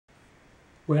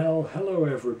Well, hello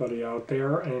everybody out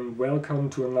there and welcome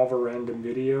to another random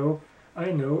video.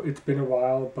 I know it's been a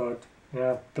while, but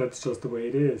yeah, that's just the way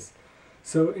it is.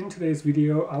 So in today's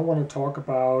video I want to talk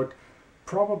about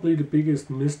probably the biggest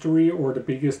mystery or the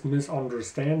biggest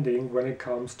misunderstanding when it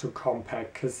comes to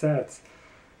compact cassettes.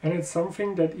 And it's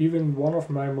something that even one of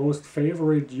my most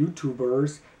favorite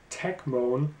YouTubers,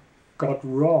 Techmoan, got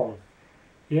wrong.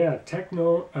 Yeah,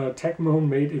 Techmoan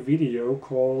made a video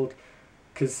called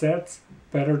Cassettes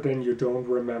Better Than You Don't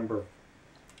Remember.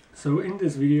 So in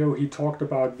this video he talked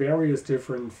about various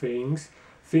different things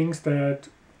that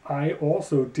I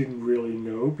also didn't really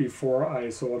know before I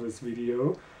saw this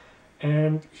video,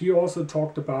 and he also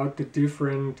talked about the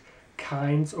different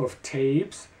kinds of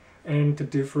tapes and the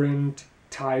different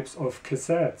types of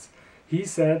cassettes. He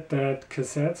said that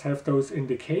cassettes have those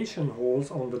indication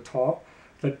holes on the top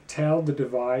that tell the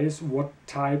device what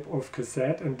type of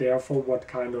cassette and therefore what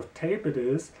kind of tape it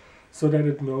is, so that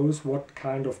it knows what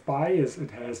kind of bias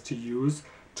it has to use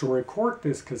to record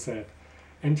this cassette.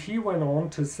 And he went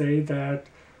on to say that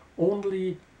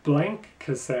only blank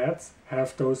cassettes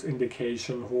have those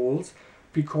indication holes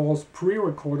because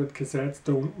pre-recorded cassettes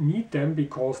don't need them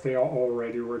because they are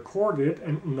already recorded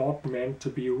and not meant to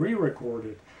be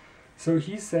re-recorded. So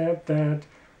he said that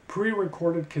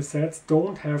pre-recorded cassettes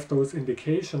don't have those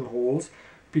indication holes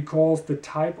because the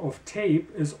type of tape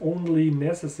is only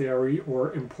necessary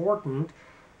or important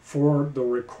for the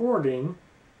recording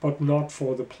but not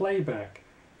for the playback.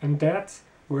 And that's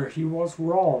where he was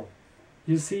wrong.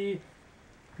 You see,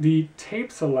 the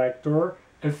tape selector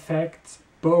affects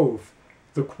both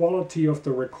the quality of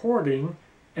the recording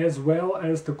as well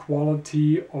as the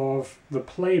quality of the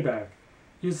playback.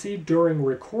 You see, during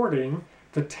recording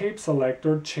the tape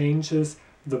selector changes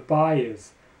the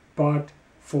bias, but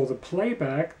for the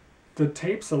playback the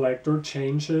tape selector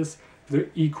changes the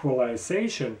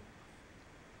equalization.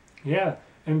 Yeah,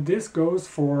 and this goes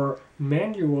for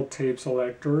manual tape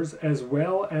selectors as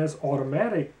well as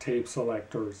automatic tape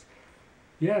selectors.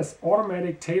 Yes,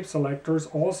 automatic tape selectors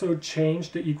also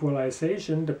change the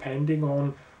equalization depending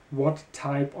on what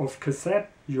type of cassette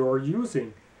you're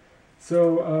using.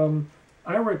 So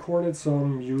I recorded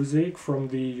some music from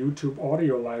the YouTube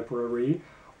audio library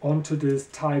onto this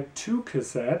Type 2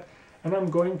 cassette, and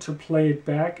I'm going to play it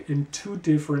back in two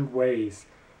different ways.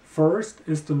 First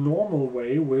is the normal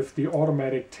way with the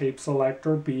automatic tape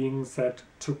selector being set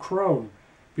to Chrome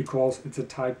because it's a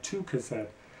Type 2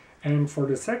 cassette. And for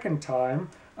the second time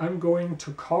I'm going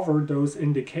to cover those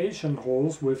indication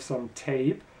holes with some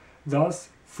tape, thus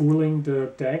fooling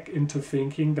the deck into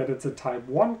thinking that it's a Type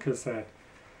 1 cassette.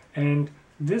 And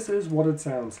this is what it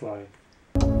sounds like.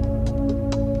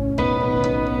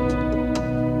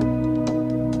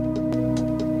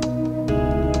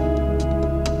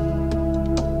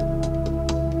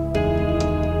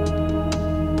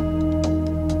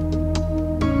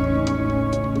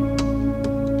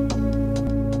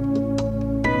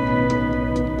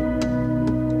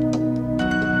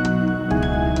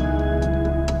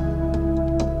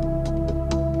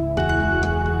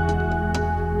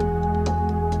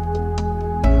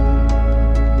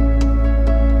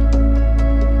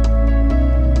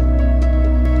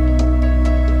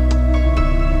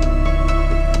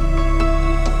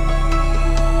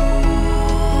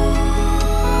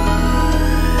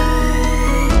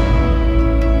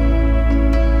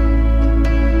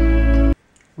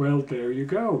 Well, there you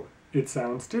go. It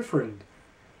sounds different.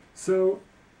 So,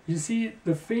 you see,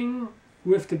 the thing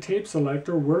with the tape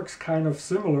selector works kind of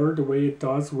similar the way it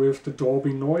does with the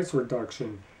Dolby noise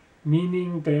reduction,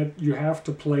 meaning that you have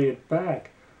to play it back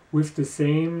with the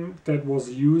same that was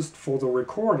used for the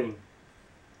recording.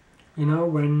 You know,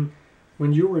 when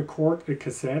you record a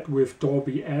cassette with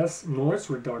Dolby S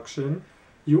noise reduction,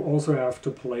 you also have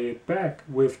to play it back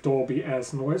with Dolby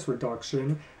S noise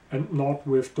reduction and not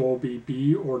with Dolby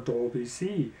B or Dolby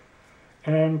C.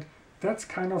 And that's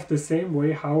kind of the same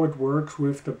way how it works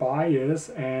with the bias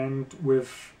and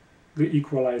with the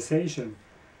equalization.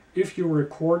 If you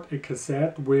record a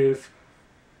cassette with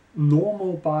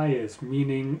normal bias,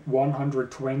 meaning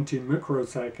 120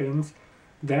 microseconds,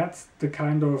 that's the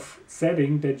kind of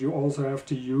setting that you also have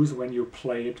to use when you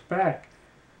play it back.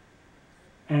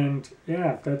 And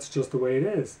yeah, that's just the way it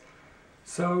is.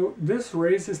 So this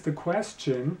raises the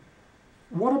question,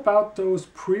 what about those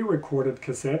pre-recorded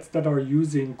cassettes that are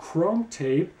using Chrome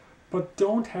tape but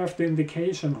don't have the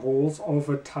indication holes of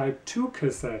a Type 2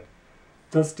 cassette?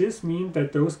 Does this mean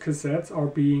that those cassettes are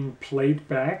being played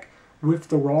back with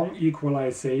the wrong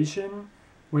equalization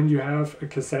when you have a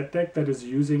cassette deck that is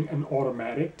using an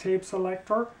automatic tape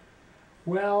selector?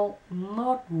 Well,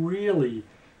 not really.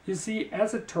 You see,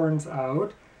 as it turns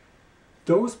out,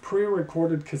 those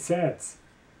pre-recorded cassettes,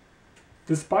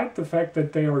 despite the fact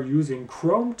that they are using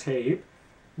chrome tape,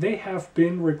 they have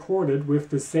been recorded with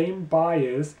the same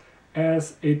bias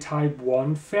as a type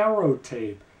 1 ferro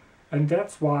tape. And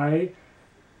that's why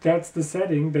that's the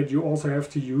setting that you also have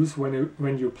to use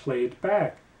when you play it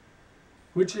back.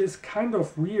 Which is kind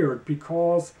of weird,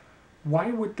 because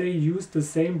why would they use the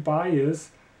same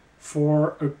bias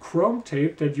for a chrome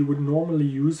tape that you would normally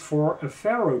use for a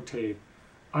ferro tape?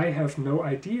 I have no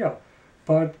idea.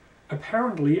 But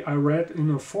apparently I read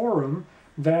in a forum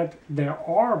that there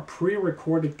are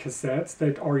pre-recorded cassettes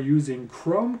that are using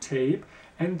chrome tape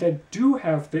and that do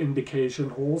have the indication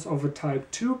holes of a type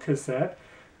 2 cassette,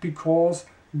 because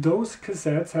those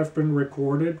cassettes have been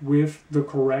recorded with the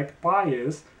correct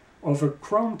bias of a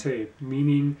chrome tape,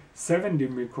 meaning 70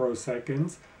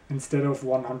 microseconds instead of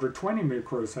 120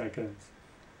 microseconds.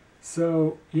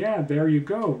 So yeah, there you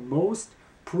go. Most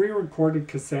pre-recorded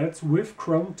cassettes with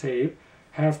chrome tape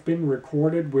have been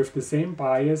recorded with the same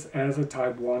bias as a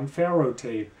type 1 ferro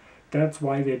tape. That's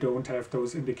why they don't have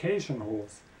those indication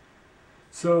holes.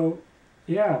 So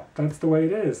yeah, that's the way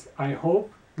it is. I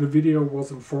hope the video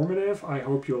was informative. I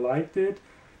hope you liked it.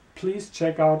 Please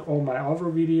check out all my other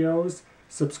videos.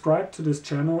 Subscribe to this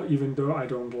channel, even though I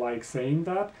don't like saying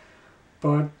that.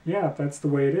 But yeah, that's the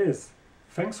way it is.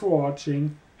 Thanks for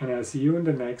watching, and I'll see you in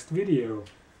the next video.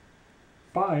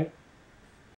 Bye!